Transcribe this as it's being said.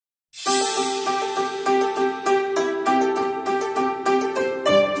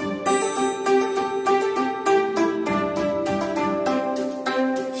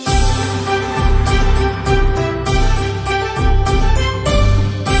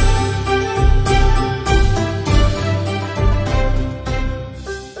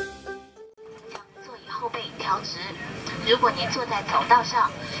走道上，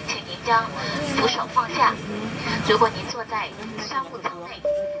请您将扶手放下。如果您坐在商务舱内，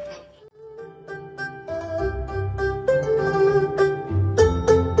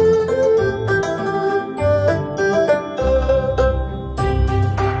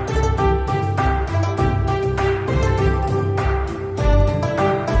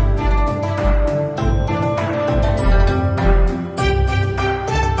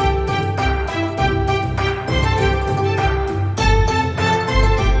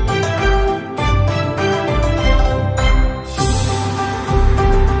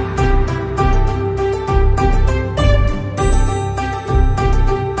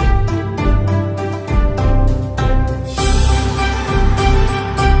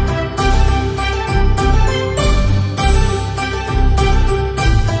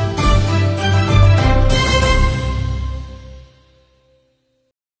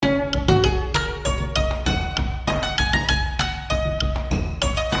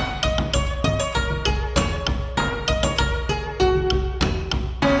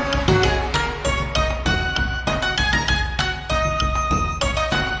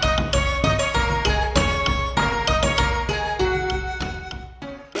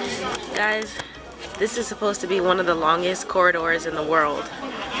 Guys, this is supposed to be one of the longest corridors in the world.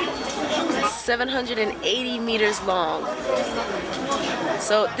 It's 780 meters long.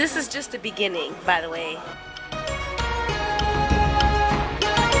 So this is just the beginning, by the way.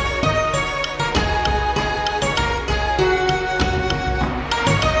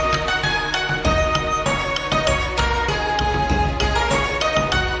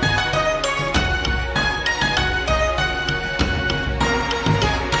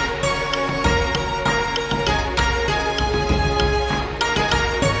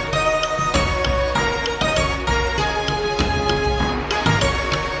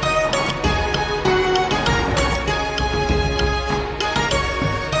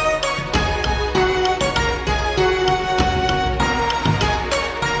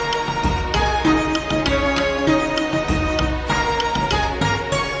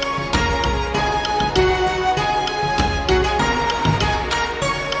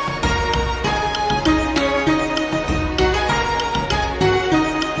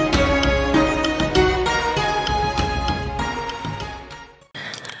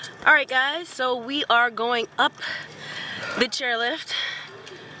 Alright guys, so we are going up the chairlift.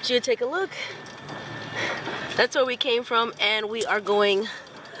 You take a look. That's where we came from, and we are going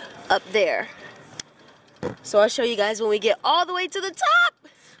up there. So I'll show you guys when we get all the way to the top.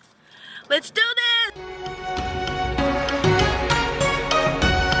 Let's do this!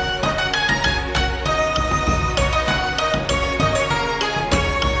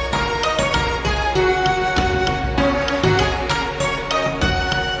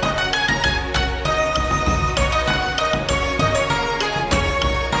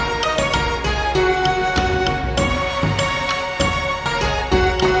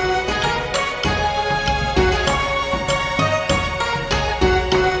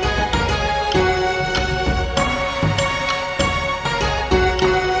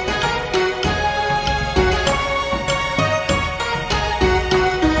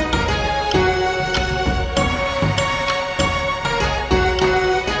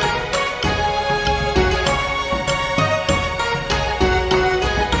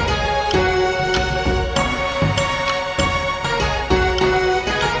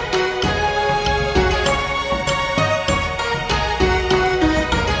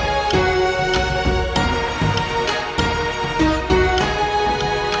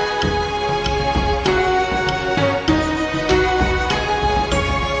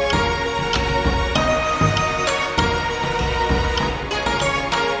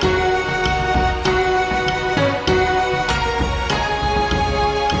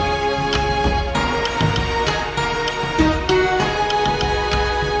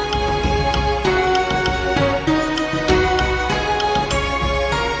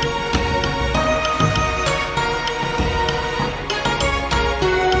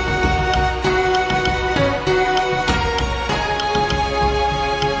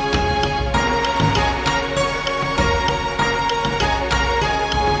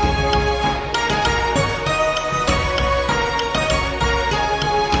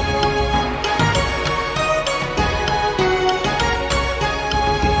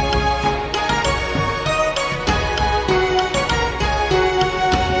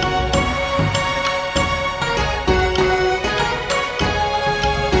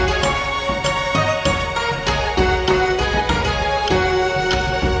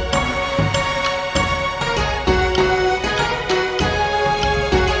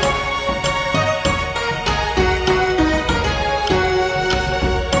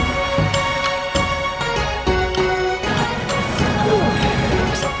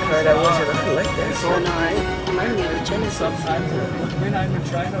 card. I wasn't like that. Oh no, I might need a Genesis. When I'm in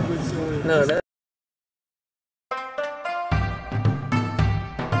China with No, that.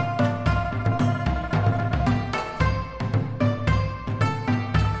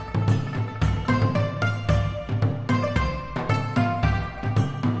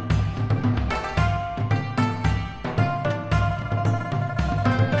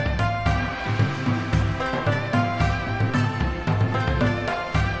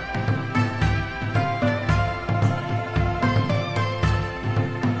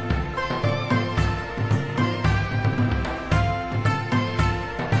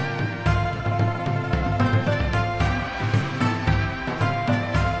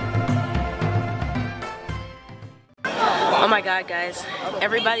 Oh my god, guys.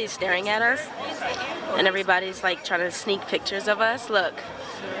 Everybody's staring at us. And everybody's like trying to sneak pictures of us. Look.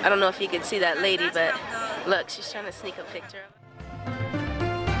 I don't know if you can see that lady, but look, she's trying to sneak a picture of us.